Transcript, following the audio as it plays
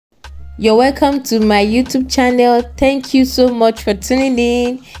You're welcome to my YouTube channel. Thank you so much for tuning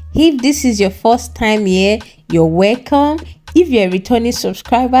in. If this is your first time here, you're welcome. If you're a returning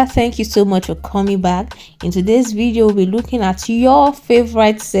subscriber, thank you so much for coming back. In today's video, we'll be looking at your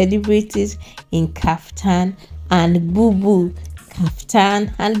favorite celebrities in Kaftan and Boubou.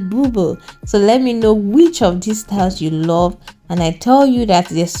 Kaftan and Boubou. So let me know which of these styles you love, and I tell you that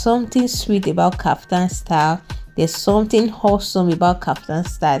there's something sweet about Kaftan style. There's something wholesome about Kaftan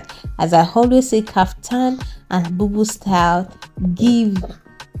style. As I always say, Kaftan and Boubou style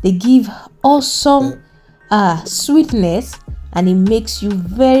give awesome sweetness, and it makes you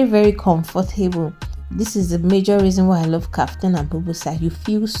very comfortable. This is the major reason why I love Kaftan and Boubou style. You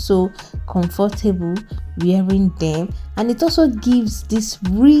feel so comfortable wearing them, and it also gives this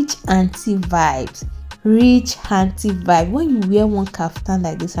rich auntie vibes. When you wear one Kaftan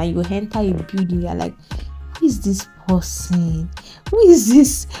like this and you enter a building, you're like, who is this person? Who is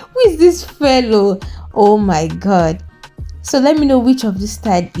this fellow? Oh my god. So let me know which of this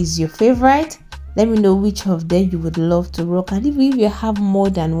style is your favorite. Let me know which of them you would love to rock, and if you have more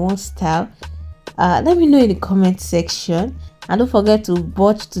than one style, let me know in the comment section. And don't forget to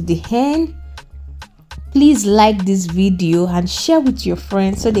watch to the end. Please like this video and share with your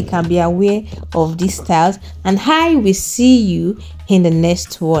friends so they can be aware of these styles. And I will see you in the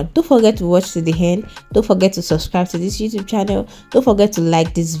next one. Don't forget to watch to the end. Don't forget to subscribe to this YouTube channel. Don't forget to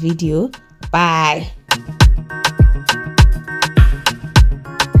like this video. Bye.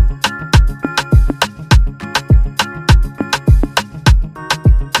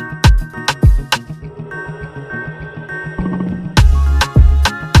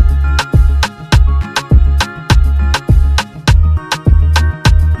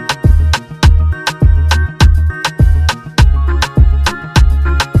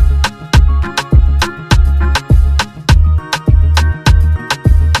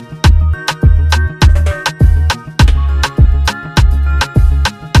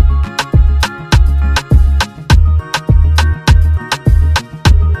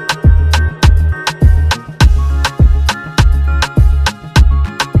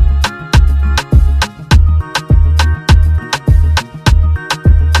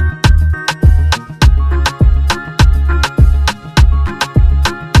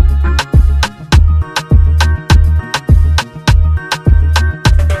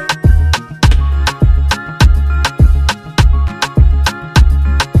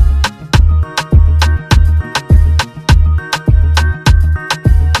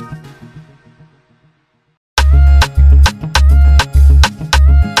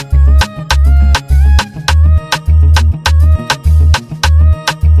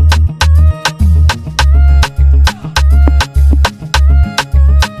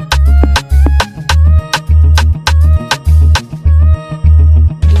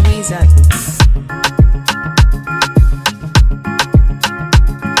 That